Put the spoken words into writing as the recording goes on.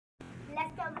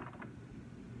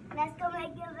Let's go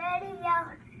make a video.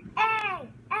 Hey,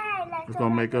 let's go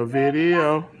make a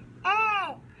video.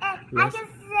 Hey, I can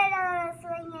sit on a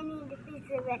swing and eat a piece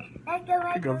of it. Let's go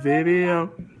make a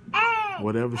video. Hey,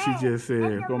 whatever she just said.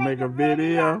 Let's go make a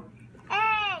video.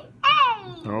 Hey.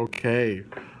 Okay.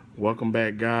 Welcome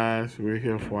back, guys. We're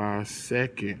here for our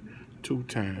second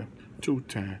two-time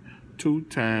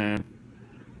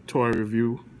toy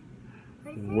review.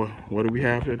 What do we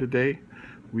have here today?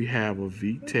 We have a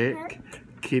VTech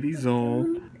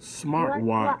Kidizoom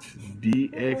Smartwatch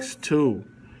DX2.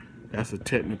 That's a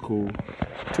technical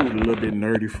tool, a little bit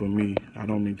nerdy for me. I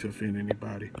don't mean to offend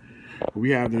anybody.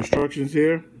 We have the instructions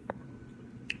here,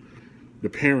 the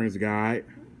parent's guide,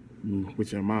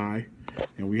 which am I,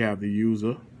 and we have the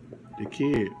user, the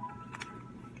kid,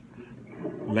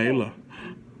 Lailah,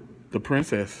 the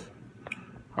princess.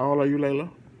 How old are you, Lailah?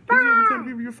 Did you ever tell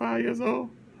people you're 5 years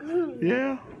old?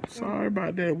 Yeah, sorry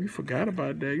about that. We forgot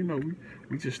about that. You know,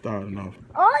 we just started off.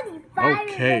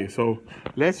 Okay, so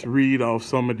let's read off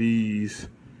some of these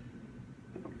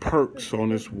perks on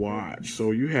this watch. So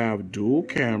you have dual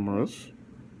cameras.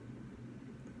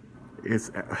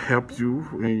 It helps you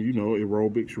in, you know,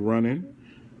 aerobics, running.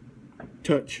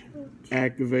 Touch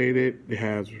activated. It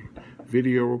has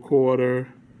video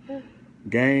recorder,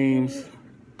 games,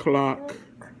 clock,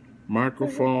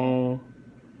 microphone,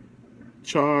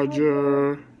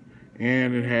 charger,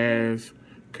 and it has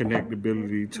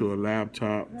connectability to a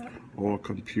laptop or a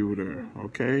computer.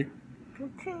 Okay,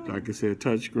 like I said,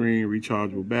 touchscreen,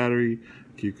 rechargeable battery,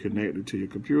 keep connected to your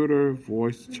computer,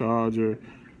 voice charger,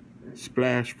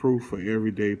 splash proof for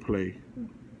everyday play.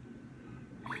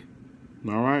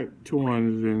 All right,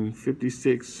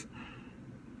 256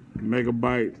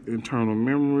 megabyte internal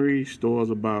memory,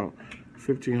 stores about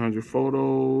 1,500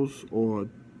 photos or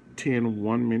 10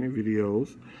 1-minute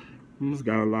videos. It's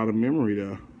got a lot of memory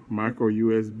there. Micro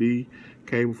USB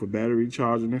cable for battery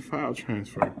charging and file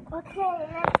transfer. Okay,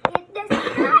 let's get this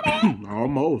started.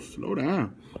 Almost. Slow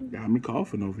down. Got me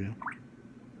coughing over here.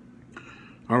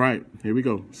 All right, here we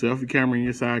go. Selfie camera and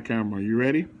your side camera. Are you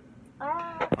ready?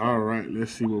 All right,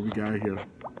 let's see what we got here.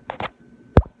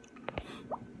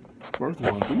 First of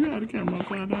all, do you have the camera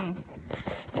upside down?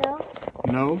 No.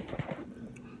 No?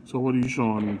 So what are you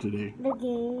showing them today? The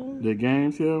game. The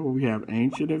games here? Well, we have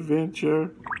Ancient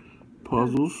Adventure,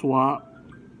 Puzzle Swap.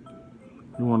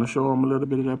 You want to show them a little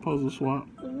bit of that Puzzle Swap?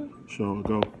 Sure,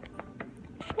 go.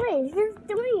 Wait, he's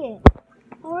doing it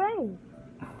already.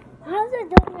 How's it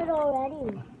doing it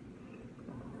already?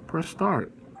 Press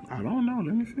start. I don't know.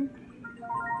 Let me see.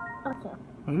 Okay.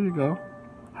 There you go.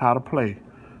 How to play.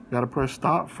 You got to press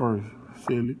stop first,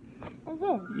 silly.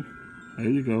 Again. There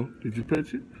you go. Did you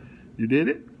pitch it? You did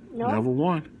it? No. Level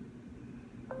 1.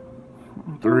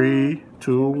 3,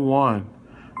 2, 1.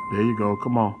 There you go.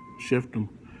 Come on. Shift them.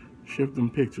 Shift them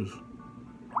pictures.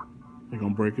 They're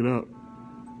going to break it up.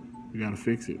 You got to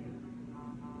fix it.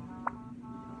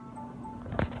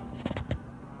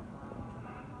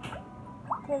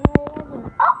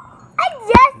 Oh, I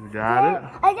just You got it?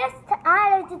 I just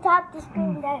added to top the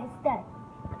screen that it's done.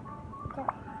 Okay.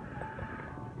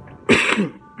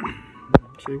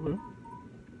 See what?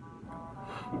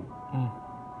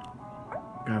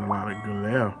 Got a lot of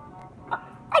glare.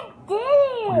 I did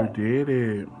it! You did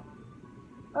it.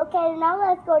 Okay, now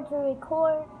let's go to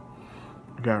record.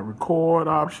 You got record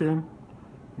option.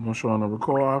 You want to show on the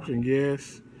record option?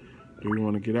 Yes. Do you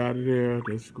want to get out of there?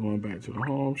 That's going back to the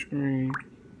home screen.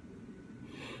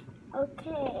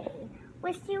 Okay,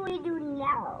 what should we do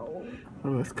now?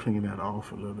 Well, let's clean that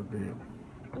off a little bit.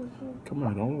 Come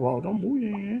on, don't walk, don't move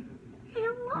your hand.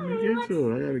 Let me get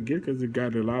to it. I gotta get because it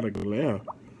got a lot of glare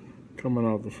coming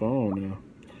off the phone now.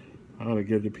 I gotta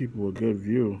give the people a good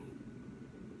view.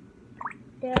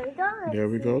 There we go. There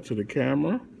we go to the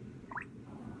camera.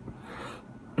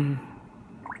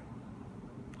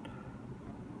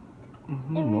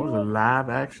 Those are live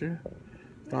action.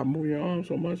 Stop moving your arms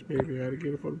so much, baby. I gotta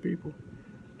get it for the people.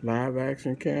 Live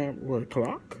action cam. What,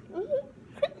 clock?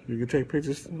 You can take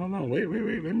pictures. No, wait.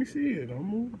 Let me see it. Don't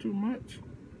move too much.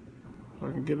 So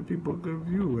I can get the people a good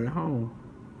view at home.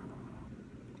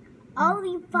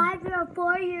 Only 5 or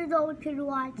 4 years old can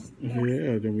watch this.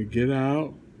 Yeah, then we get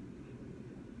out.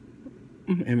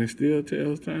 And it still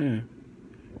tells time.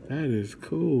 That is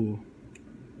cool.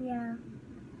 Yeah.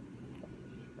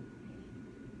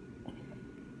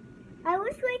 I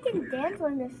wish we can dance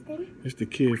on this thing. It's the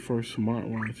kid first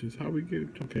smartwatches. How we get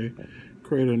it? Okay.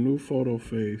 Create a new photo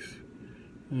face.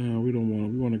 We don't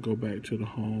want. We want to go back to the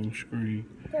home screen.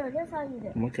 So that's how you do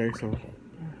it. Okay, so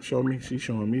show me. She's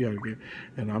showing me how to get.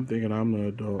 And I'm thinking I'm the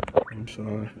adult. I'm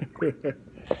sorry.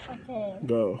 Okay.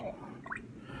 Go.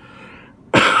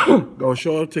 Go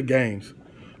show up to games.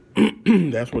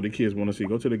 That's what the kids want to see.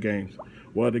 Go to the games.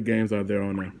 What other games are there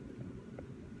on there?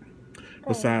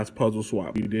 Besides Puzzle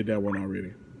Swap. We did that one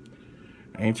already.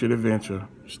 Ancient Adventure.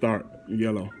 Start.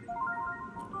 Yellow.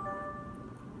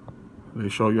 They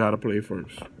show you how to play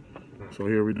first. So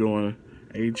here we're doing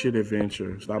Ancient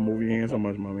Adventure. Stop moving your hands so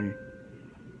much, mommy.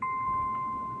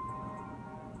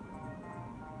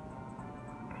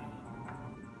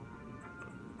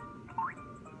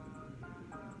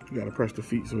 You gotta press the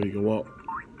feet so you can walk.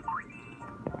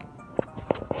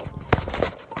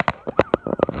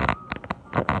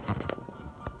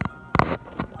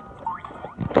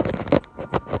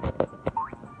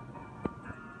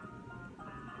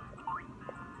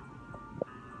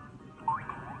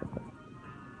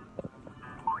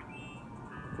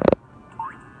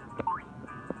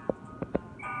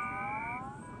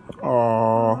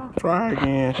 Oh, try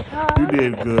again. You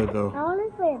did good though. I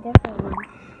want to play a different one.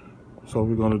 So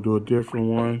we're gonna do a different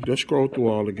one. Just scroll through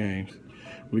all the games.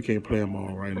 We can't play them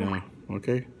all right now,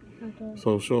 okay? Okay.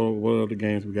 So show what other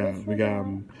games we got. We got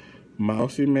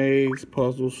Mousy Maze,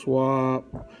 Puzzle Swap.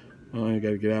 You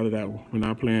gotta get out of that one. We're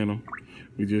not playing them.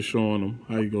 We're just showing them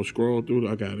how you go scroll through.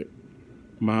 I got it.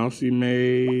 Mousy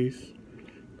Maze,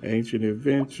 Ancient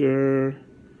Adventure,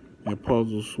 and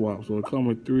Puzzle Swap. So it comes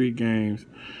with 3 games.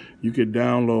 You can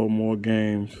download more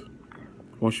games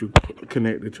once you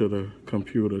connect it to the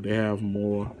computer. They have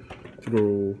more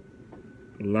through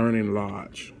Learning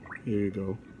Lodge. Here you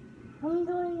go. I'm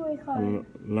doing record.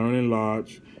 Learning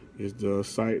Lodge is the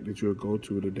site that you'll go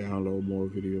to download more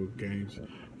video games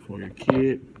for your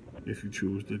kid. If you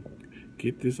choose to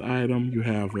get this item, you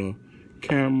have a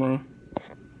camera.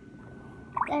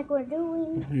 Like we're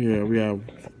doing. Yeah, we have.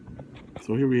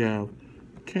 So here we have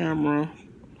camera.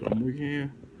 Don't move your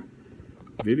hand.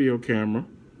 Video camera.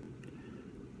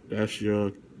 That's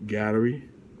your gallery.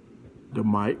 The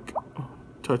mic.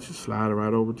 Touch it, slide it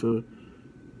right over to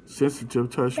sensitive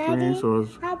touch screen, so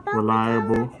it's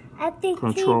reliable. At the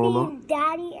controller. TV,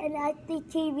 Daddy, and at the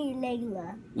TV,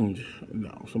 Lailah.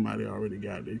 No, somebody already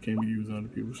got it. It can't be used on other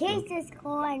people's stuff. Take this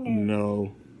corner.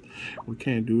 No, we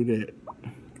can't do that.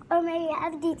 Or maybe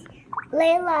have the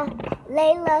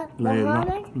Lailah,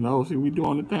 Muhammad. No, see, we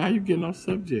doing the thing. How you getting off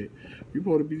subject? You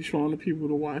supposed to be showing the people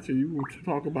to watch it. You want to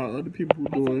talk about other people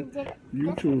who doing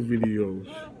YouTube videos.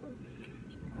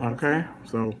 Okay,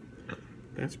 so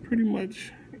that's pretty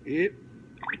much it.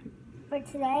 For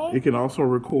today. It can also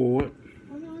record.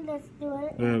 Let's do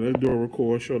it. Yeah, let's do a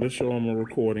record. Let's show them a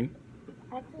recording.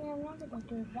 Actually, I wanted to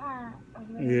do that.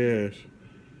 Yes,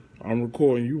 I'm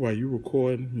recording you while you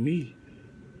recording me.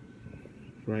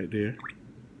 Right there.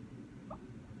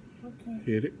 Okay.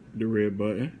 Hit it, the red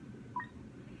button.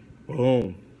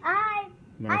 Boom. I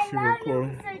Now love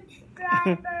you,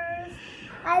 subscribers.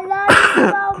 I love you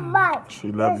so much.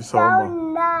 She loves you so much.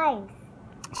 Nice.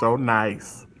 So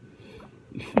nice.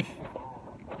 I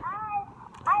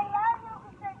love you,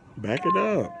 subscribers. Back it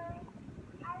up.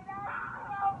 I love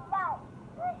you so much.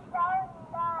 You're so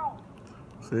nice.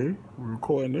 See, we're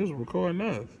recording this, recording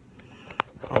us.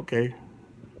 Okay,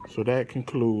 so that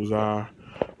concludes our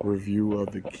review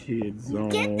of the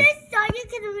Kidizoom Get this so you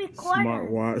can record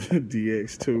Smartwatch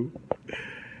DX2.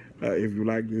 If you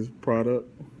like this product,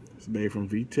 it's made from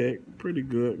VTech. Pretty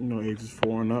good, you know, ages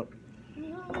 4 and up.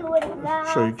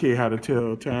 Show your kid how to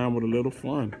tell time with a little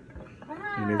fun.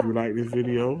 And if you like this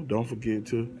video, don't forget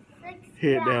to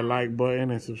hit that like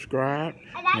button and subscribe.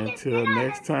 Until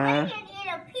next time.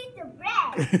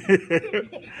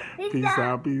 Peace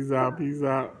out, peace out, peace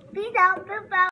out. Peace out, goodbye.